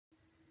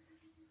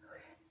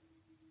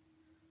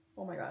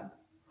Oh my god.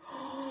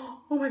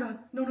 Oh my god.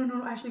 No, no,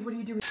 no, Ashley, what are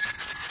you doing?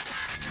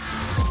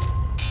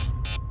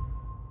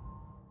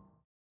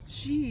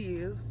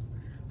 Jeez.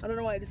 I don't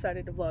know why I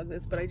decided to vlog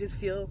this, but I just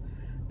feel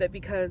that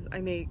because I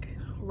make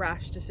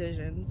rash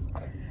decisions,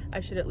 I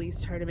should at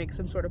least try to make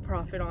some sort of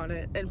profit on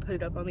it and put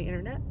it up on the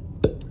internet.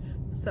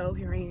 So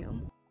here I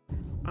am.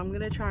 I'm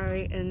gonna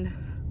try and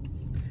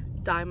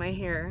dye my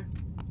hair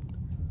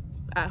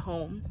at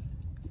home.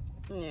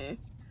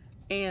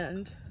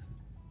 And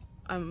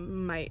I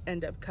might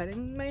end up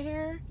cutting my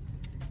hair.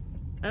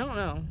 I don't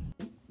know.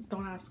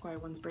 Don't ask why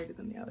one's braided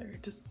than the other.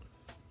 Just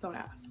don't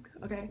ask,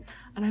 okay?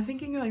 And I'm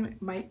thinking I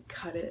might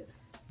cut it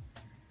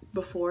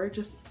before,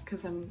 just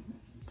because I'm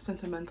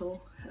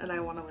sentimental and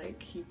I want to like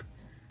keep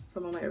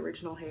some of my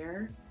original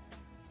hair.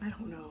 I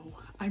don't know.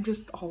 I'm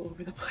just all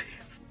over the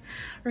place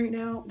right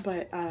now,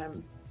 but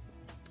and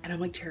I'm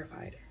like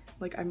terrified.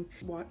 Like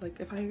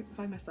if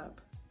I mess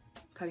up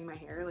cutting my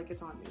hair, like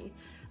it's on me,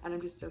 and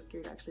I'm just so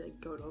scared to actually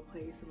like go to a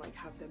place and like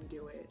have them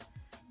do it,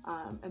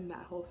 and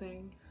that whole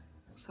thing.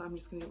 So I'm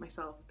just gonna do it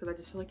myself because I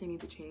just feel like I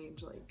need to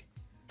change. Like,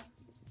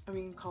 I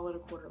mean, call it a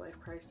quarter life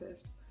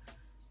crisis,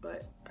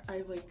 but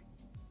I like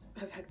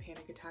have had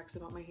panic attacks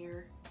about my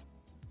hair,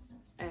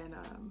 and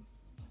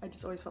I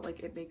just always felt like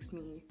it makes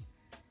me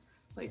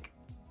like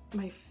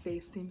my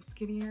face seem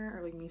skinnier,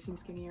 or like me seem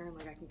skinnier, and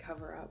like I can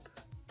cover up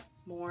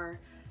more.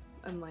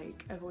 And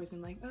like I've always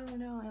been like, oh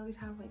no, I always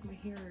have like my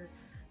hair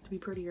to be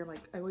prettier.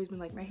 Like I've always been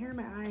like, my hair and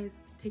my eyes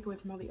take away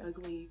from all the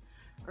ugly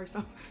or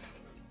something.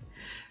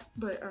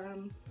 But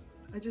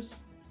I just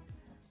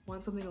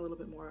want something a little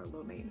bit more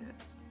low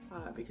maintenance,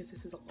 because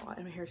this is a lot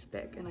and my hair's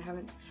thick and I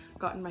haven't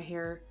gotten my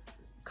hair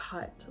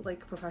cut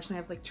like professionally.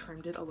 I've like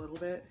trimmed it a little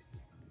bit,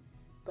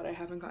 but I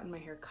haven't gotten my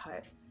hair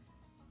cut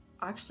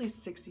actually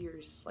 6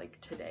 years, like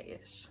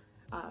today-ish.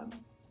 I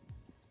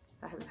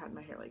haven't had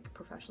my hair like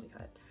professionally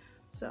cut.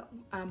 So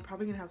I'm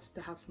probably gonna have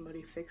to have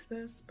somebody fix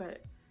this,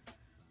 but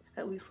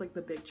at least like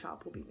the big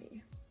chop will be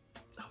me.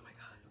 Oh my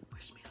god,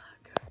 wish me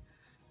luck.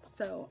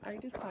 So I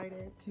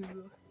decided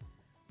to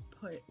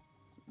put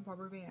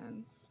rubber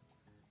bands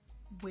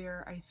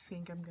where I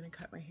think I'm gonna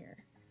cut my hair.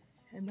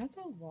 And that's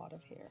a lot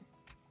of hair.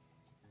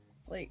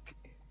 Like,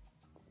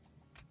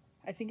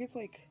 I think it's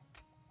like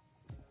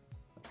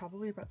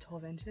probably about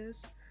 12 inches.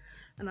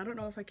 And I don't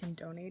know if I can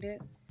donate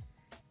it.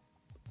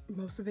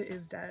 Most of it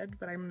is dead,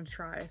 but I'm gonna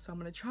try. So I'm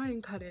gonna try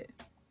and cut it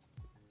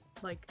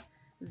like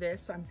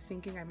this. I'm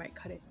thinking I might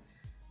cut it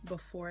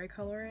before I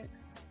color it,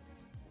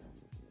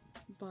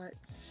 but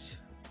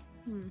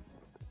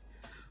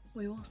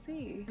we will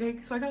see.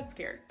 Okay, so I got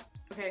scared,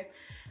 okay?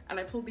 And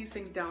I pulled these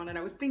things down and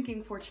I was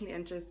thinking 14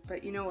 inches,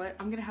 but you know what?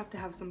 I'm gonna have to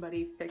have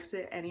somebody fix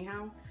it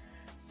anyhow.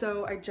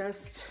 So I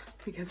just,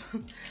 because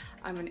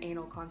I'm an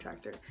anal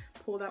contractor,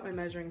 pulled out my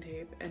measuring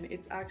tape, and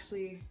it's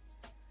actually,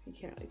 you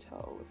can't really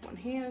tell with one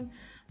hand,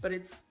 but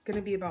it's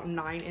gonna be about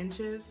 9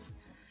 inches.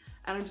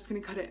 And I'm just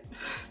gonna cut it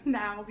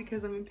now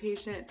because I'm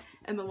impatient,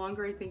 and the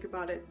longer I think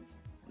about it,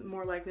 the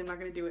more likely I'm not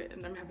gonna do it,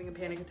 and I'm having a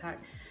panic attack.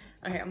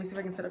 Okay, let me see if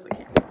I can set up the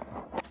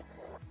camera.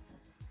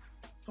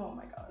 Oh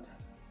my god.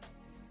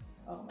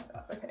 Oh my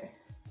god, okay.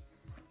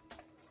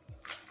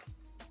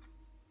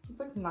 It's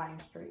like 9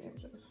 straight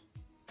inches.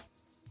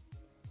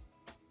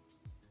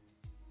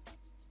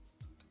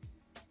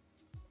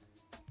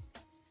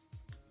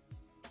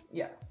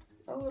 Yeah,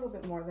 a little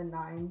bit more than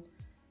 9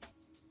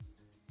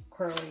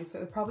 curly.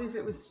 So probably if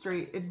it was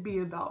straight, it'd be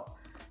about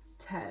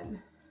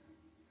 10.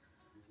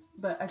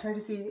 But I tried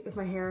to see if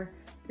my hair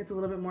gets a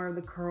little bit more of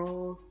the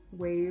curl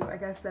wave, I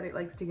guess, that it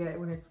likes to get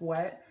when it's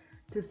wet,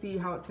 to see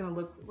how it's gonna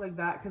look like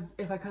that. Because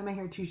if I cut my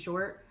hair too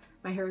short,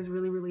 my hair is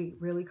really, really,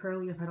 really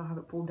curly if I don't have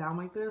it pulled down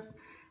like this,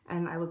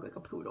 and I look like a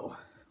poodle,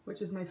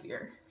 which is my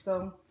fear.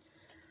 So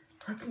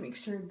let's make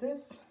sure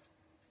this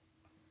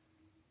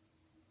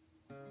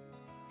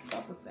is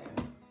about the same.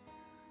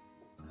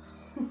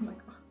 Oh my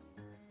god.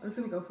 I'm just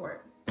gonna go for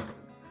it.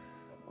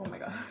 Oh my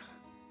god.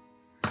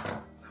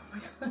 Oh my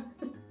god.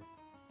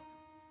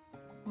 I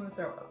wanna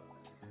throw up.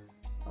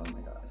 Oh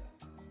my god.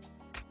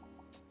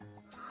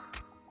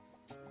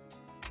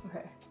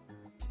 Okay.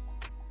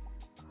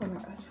 Oh my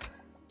god.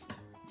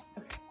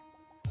 Okay.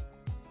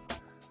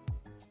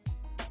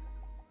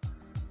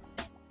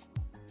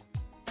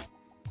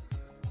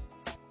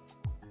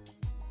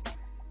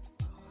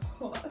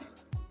 Hold on.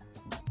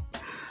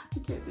 I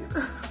can't do this.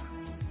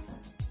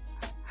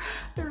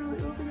 I really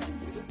don't think I can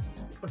do this.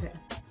 Okay.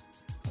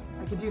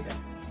 I can do this.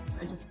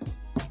 I just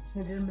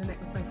needed a minute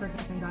with my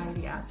freaking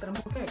anxiety app, but I'm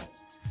okay.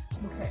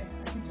 I'm okay.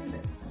 I can do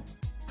this.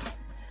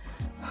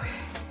 Okay.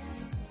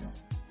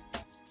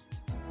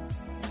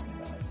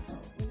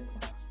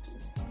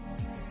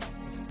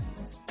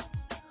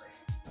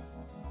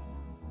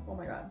 Oh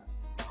my god.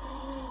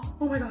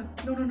 Oh my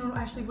god. No, no, no,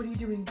 Ashley, what are you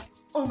doing?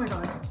 Oh my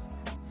god.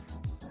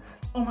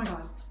 Oh my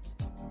god.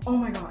 Oh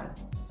my god.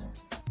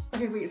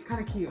 Okay, wait, it's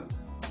kind of cute.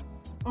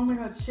 Oh my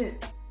god,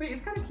 shit. Wait,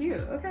 it's kind of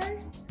cute, okay?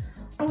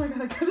 Oh my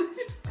god, I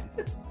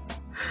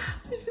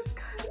just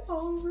cut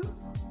all of this.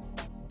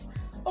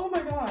 Oh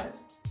my god.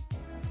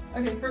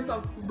 Okay, first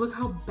off, look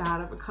how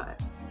bad of a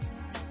cut.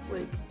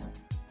 Like,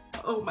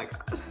 oh my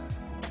god.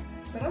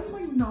 But I'm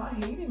like not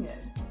hating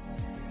it.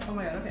 Oh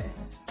my god, okay.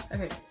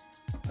 Okay.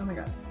 Oh my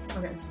god.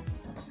 Okay.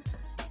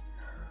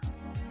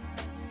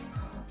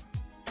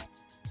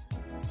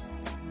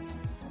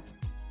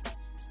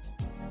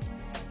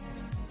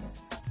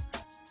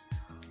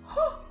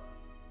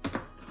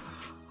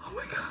 Oh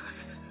my god.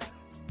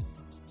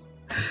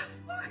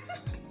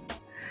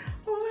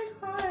 Oh my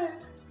god.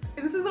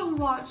 This is a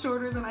lot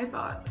shorter than I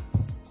thought.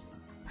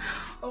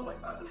 Oh my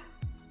god.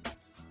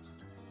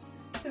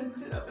 Can I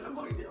put it up in a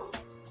ponytail?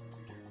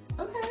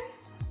 Okay.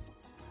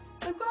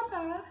 That's not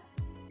bad.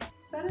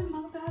 That is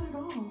not bad at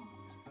all.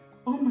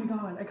 Oh my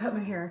god, I cut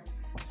my hair.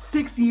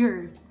 6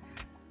 years.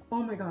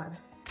 Oh my god.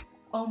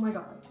 Oh my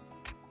god.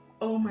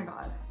 Oh my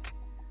god.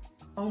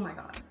 Oh my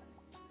god.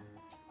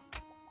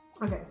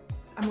 Okay,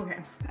 I'm okay.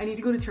 I need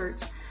to go to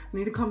church. I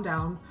need to calm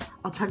down.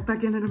 I'll check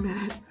back in a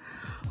minute.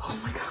 Oh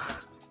my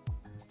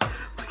god.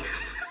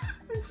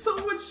 It's so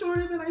much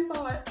shorter than I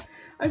thought.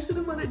 I should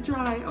have let it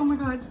dry. Oh my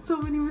god, so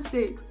many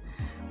mistakes.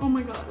 Oh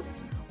my god.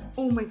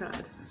 Oh my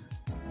god.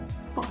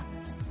 Fuck.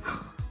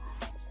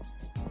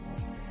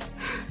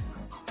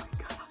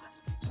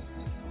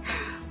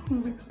 Oh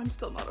my god, I'm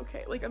still not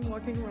okay. Like, I'm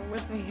walking around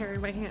with my hair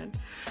in my hand.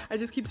 I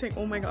just keep saying,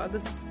 oh my god,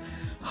 this.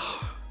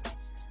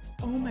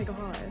 Oh my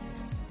god.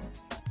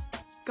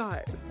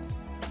 Guys,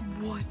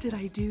 what did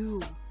I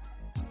do?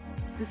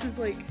 This is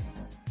like,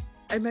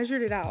 I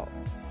measured it out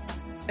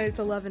and it's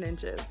 11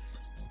 inches.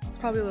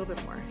 Probably a little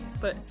bit more,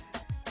 but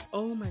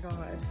oh my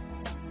god.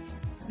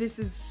 This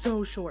is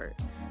so short.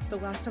 The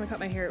last time I cut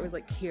my hair, it was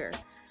like here.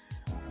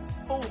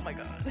 Oh my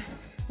god.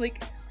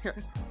 Like, here.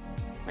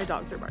 My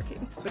dogs are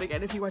barking. But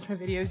again, if you watch my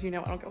videos, you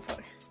know I don't go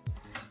fuck.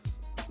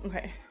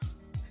 Okay.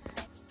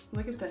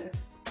 Look at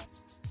this.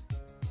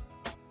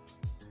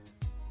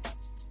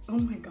 Oh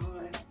my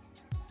god.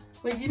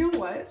 Like, you know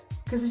what?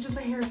 Because it's just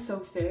my hair is so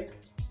thick.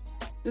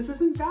 This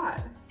isn't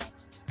bad.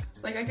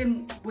 Like, I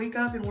can wake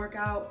up and work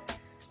out,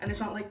 and it's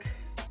not like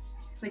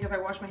if I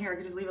wash my hair, I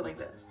could just leave it like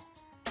this.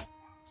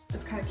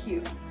 It's kind of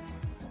cute.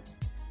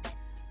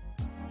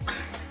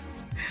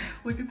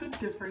 Look at the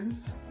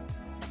difference.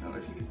 I don't know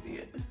if you can see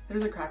it.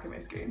 There's a crack in my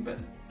screen, but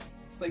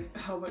like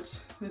how much,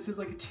 this is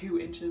like 2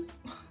 inches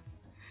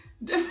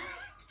difference.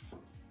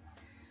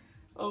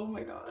 Oh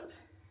my god.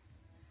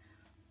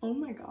 Oh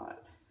my god.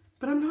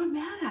 But I'm not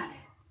mad at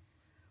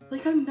it.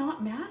 Like, I'm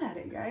not mad at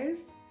it,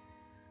 guys.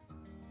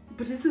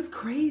 But this is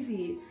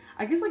crazy.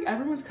 I guess like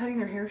everyone's cutting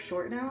their hair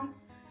short now.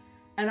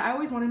 And I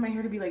always wanted my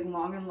hair to be like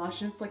long and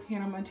luscious like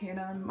Hannah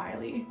Montana and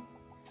Miley.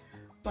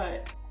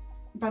 But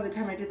by the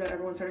time I did that,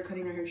 everyone started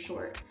cutting their hair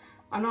short.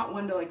 I'm not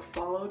one to like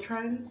follow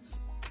trends,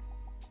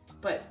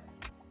 but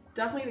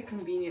definitely the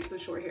convenience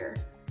of short hair,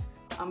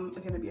 I'm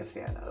gonna be a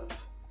fan of.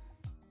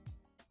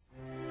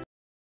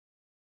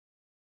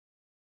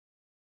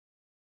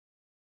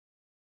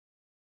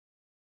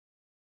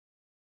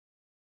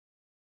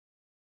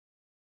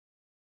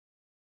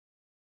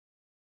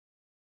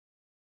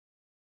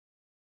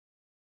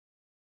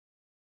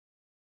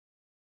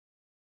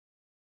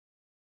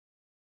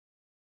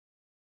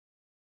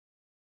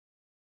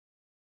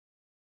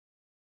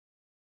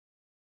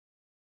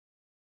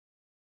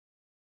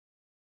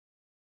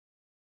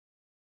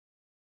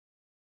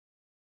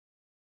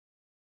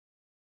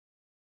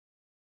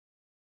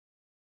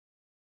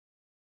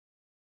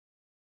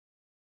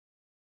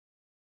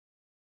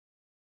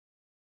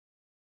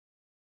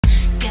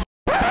 Da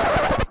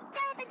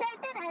da da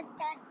da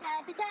da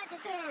da da da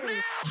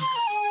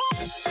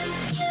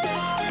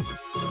da.